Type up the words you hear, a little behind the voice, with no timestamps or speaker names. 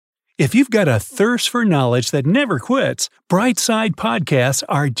If you've got a thirst for knowledge that never quits, Brightside Podcasts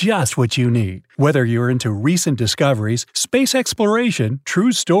are just what you need. Whether you're into recent discoveries, space exploration,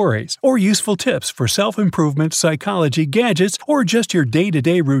 true stories, or useful tips for self-improvement, psychology, gadgets, or just your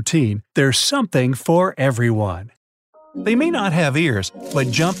day-to-day routine, there's something for everyone. They may not have ears, but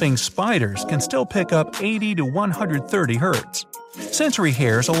jumping spiders can still pick up 80 to 130 hertz. Sensory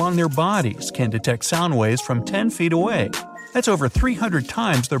hairs along their bodies can detect sound waves from 10 feet away. That's over 300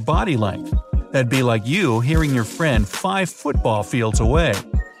 times their body length. That'd be like you hearing your friend 5 football fields away.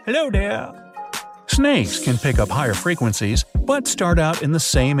 Hello there! Snakes can pick up higher frequencies, but start out in the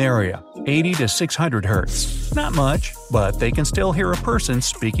same area, 80 to 600 hertz. Not much, but they can still hear a person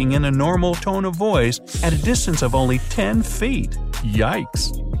speaking in a normal tone of voice at a distance of only 10 feet.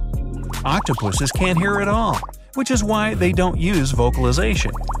 Yikes! Octopuses can't hear at all, which is why they don't use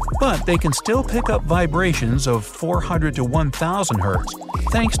vocalization. But they can still pick up vibrations of 400 to 1000 hertz,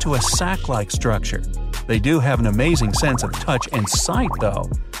 thanks to a sac-like structure. They do have an amazing sense of touch and sight, though.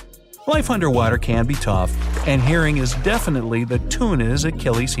 Life underwater can be tough, and hearing is definitely the tuna's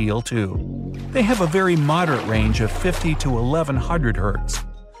Achilles heel too. They have a very moderate range of 50 to 1100 hertz.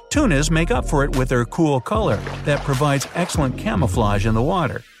 Tunas make up for it with their cool color that provides excellent camouflage in the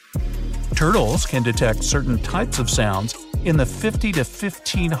water. Turtles can detect certain types of sounds in the 50 to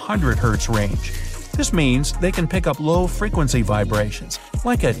 1500 hertz range. This means they can pick up low-frequency vibrations,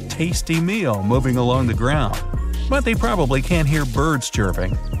 like a tasty meal moving along the ground. But they probably can't hear birds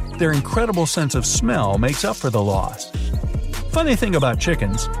chirping. Their incredible sense of smell makes up for the loss. Funny thing about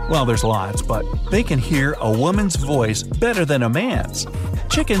chickens, well, there's lots, but they can hear a woman's voice better than a man's.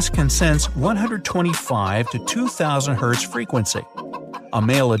 Chickens can sense 125 to 2000 hertz frequency. A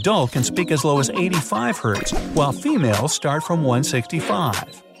male adult can speak as low as 85 hertz, while females start from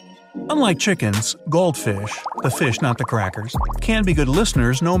 165. Unlike chickens, goldfish, the fish not the crackers, can be good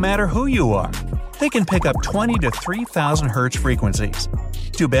listeners no matter who you are. They can pick up 20 to 3000 hertz frequencies.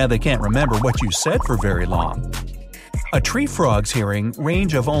 Too bad they can't remember what you said for very long. A tree frog's hearing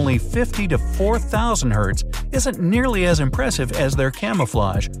range of only 50 to 4000 hertz isn't nearly as impressive as their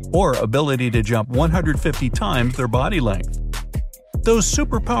camouflage or ability to jump 150 times their body length. Those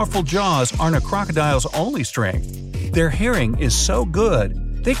super powerful jaws aren't a crocodile's only strength. Their hearing is so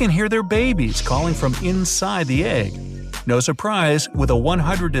good, they can hear their babies calling from inside the egg. No surprise with a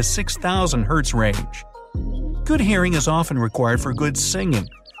 100 to 6000 hertz range. Good hearing is often required for good singing,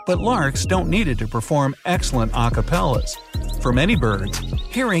 but larks don't need it to perform excellent a cappellas. For many birds,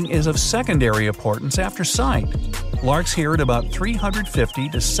 hearing is of secondary importance after sight. Larks hear at about 350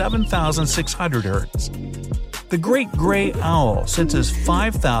 to 7600 hertz. The great gray owl senses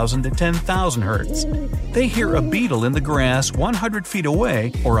 5,000 to 10,000 hertz. They hear a beetle in the grass 100 feet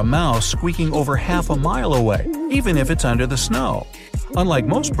away or a mouse squeaking over half a mile away, even if it's under the snow. Unlike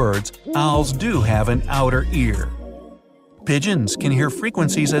most birds, owls do have an outer ear. Pigeons can hear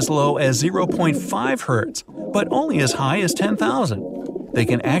frequencies as low as 0.5 hertz, but only as high as 10,000. They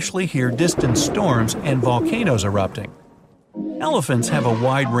can actually hear distant storms and volcanoes erupting. Elephants have a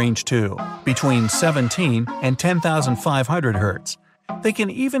wide range too, between 17 and 10,500 hertz. They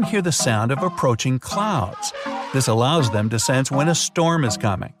can even hear the sound of approaching clouds. This allows them to sense when a storm is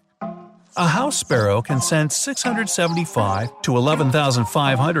coming. A house sparrow can sense 675 to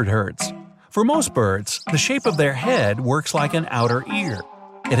 11,500 hertz. For most birds, the shape of their head works like an outer ear.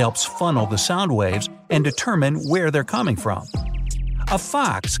 It helps funnel the sound waves and determine where they're coming from. A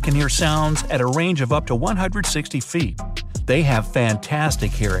fox can hear sounds at a range of up to 160 feet. They have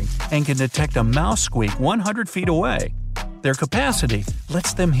fantastic hearing and can detect a mouse squeak 100 feet away. Their capacity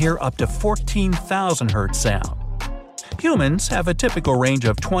lets them hear up to 14,000 hertz sound. Humans have a typical range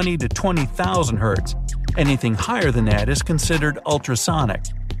of 20 to 20,000 hertz. Anything higher than that is considered ultrasonic.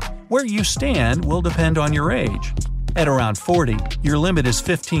 Where you stand will depend on your age. At around 40, your limit is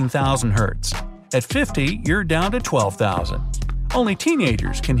 15,000 hertz. At 50, you're down to 12,000. Only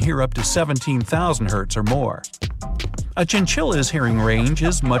teenagers can hear up to 17,000 hertz or more. A chinchilla's hearing range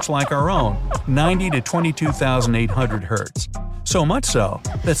is much like our own, 90 to 22,800 hertz. So much so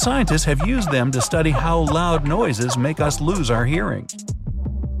that scientists have used them to study how loud noises make us lose our hearing.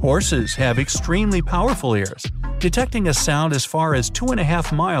 Horses have extremely powerful ears, detecting a sound as far as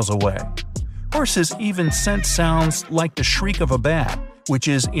 2.5 miles away. Horses even sense sounds like the shriek of a bat, which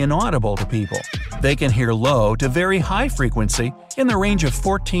is inaudible to people. They can hear low to very high frequency in the range of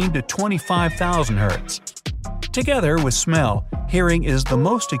 14 to 25,000 hertz. Together with smell, hearing is the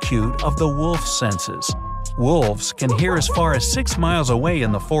most acute of the wolf senses. Wolves can hear as far as 6 miles away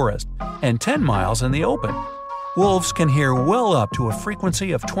in the forest and 10 miles in the open. Wolves can hear well up to a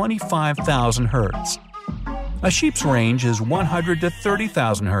frequency of 25,000 hertz. A sheep's range is 100 to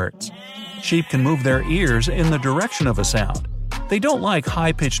 30,000 Hz. Sheep can move their ears in the direction of a sound. They don't like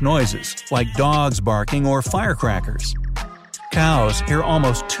high-pitched noises, like dogs barking or firecrackers. Cows hear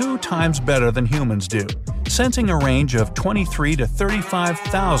almost 2 times better than humans do, sensing a range of 23 to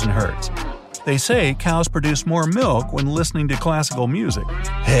 35,000 Hz. They say cows produce more milk when listening to classical music.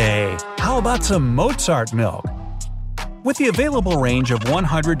 Hey, how about some Mozart milk? With the available range of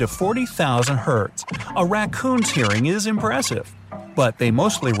 100 to 40,000 Hz, a raccoon's hearing is impressive, but they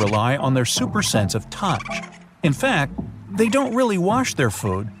mostly rely on their super sense of touch. In fact, they don't really wash their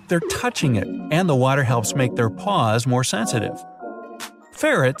food, they're touching it, and the water helps make their paws more sensitive.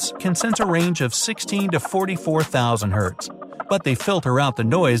 Ferrets can sense a range of 16 to 44,000 Hz, but they filter out the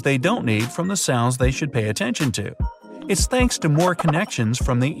noise they don't need from the sounds they should pay attention to. It's thanks to more connections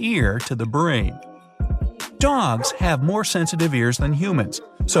from the ear to the brain. Dogs have more sensitive ears than humans,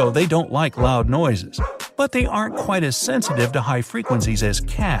 so they don't like loud noises, but they aren't quite as sensitive to high frequencies as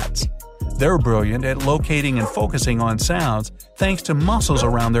cats. They're brilliant at locating and focusing on sounds thanks to muscles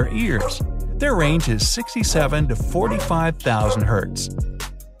around their ears. Their range is 67 to 45,000 Hz.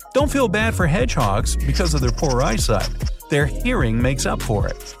 Don't feel bad for hedgehogs because of their poor eyesight. Their hearing makes up for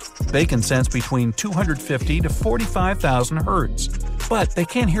it. They can sense between 250 to 45,000 Hz, but they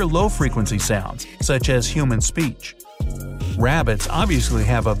can't hear low-frequency sounds, such as human speech. Rabbits obviously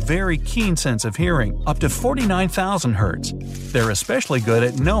have a very keen sense of hearing, up to 49,000 Hz. They're especially good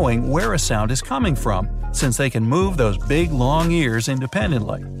at knowing where a sound is coming from, since they can move those big, long ears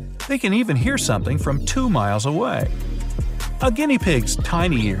independently. They can even hear something from 2 miles away. A guinea pig's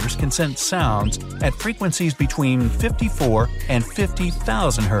tiny ears can sense sounds at frequencies between 54 and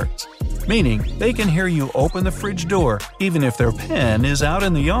 50,000 Hz, meaning they can hear you open the fridge door even if their pen is out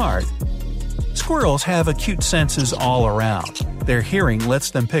in the yard. Squirrels have acute senses all around. Their hearing lets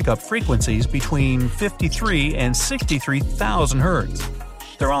them pick up frequencies between 53 and 63,000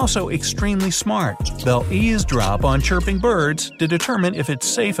 Hz. They're also extremely smart. They'll eavesdrop on chirping birds to determine if it's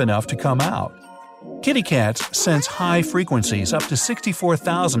safe enough to come out. Kitty cats sense high frequencies up to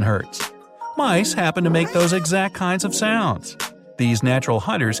 64,000 Hz. Mice happen to make those exact kinds of sounds. These natural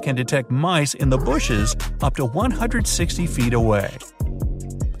hunters can detect mice in the bushes up to 160 feet away.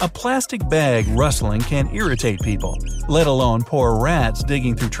 A plastic bag rustling can irritate people, let alone poor rats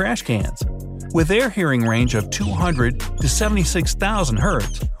digging through trash cans. With their hearing range of 200 to 76,000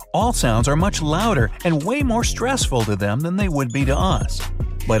 Hz, all sounds are much louder and way more stressful to them than they would be to us.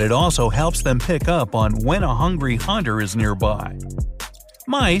 But it also helps them pick up on when a hungry hunter is nearby.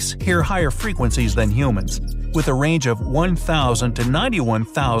 Mice hear higher frequencies than humans, with a range of 1,000 to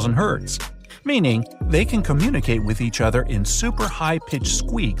 91,000 Hz, meaning they can communicate with each other in super high-pitched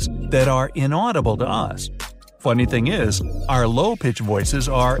squeaks that are inaudible to us. Funny thing is, our low-pitched voices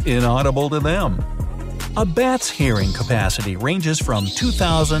are inaudible to them. A bat's hearing capacity ranges from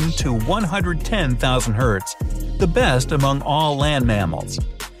 2,000 to 110,000 Hz, the best among all land mammals.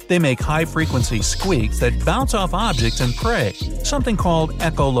 They make high-frequency squeaks that bounce off objects and prey, something called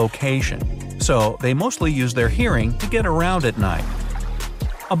echolocation, so they mostly use their hearing to get around at night.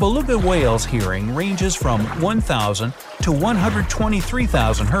 A beluga whale's hearing ranges from 1,000 to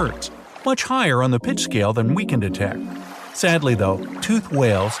 123,000 Hz, much higher on the pitch scale than we can detect. Sadly though, toothed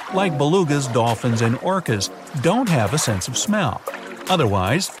whales, like belugas, dolphins, and orcas, don't have a sense of smell.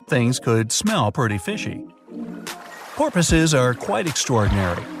 Otherwise, things could smell pretty fishy. Porpoises are quite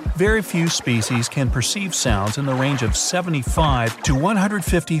extraordinary. Very few species can perceive sounds in the range of 75 to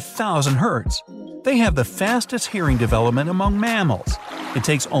 150,000 Hz. They have the fastest hearing development among mammals. It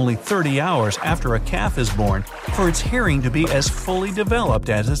takes only 30 hours after a calf is born for its hearing to be as fully developed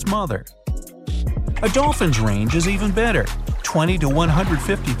as its mother. A dolphin's range is even better, 20 to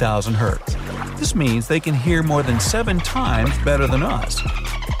 150,000 Hz. This means they can hear more than 7 times better than us.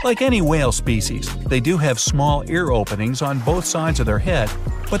 Like any whale species, they do have small ear openings on both sides of their head,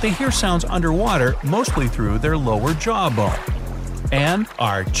 but they hear sounds underwater mostly through their lower jawbone. And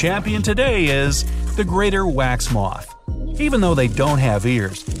our champion today is the greater wax moth. Even though they don't have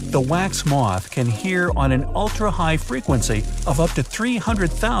ears, the wax moth can hear on an ultra-high frequency of up to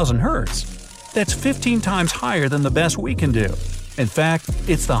 300,000 Hz. That's 15 times higher than the best we can do. In fact,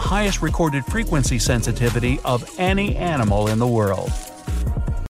 it's the highest recorded frequency sensitivity of any animal in the world.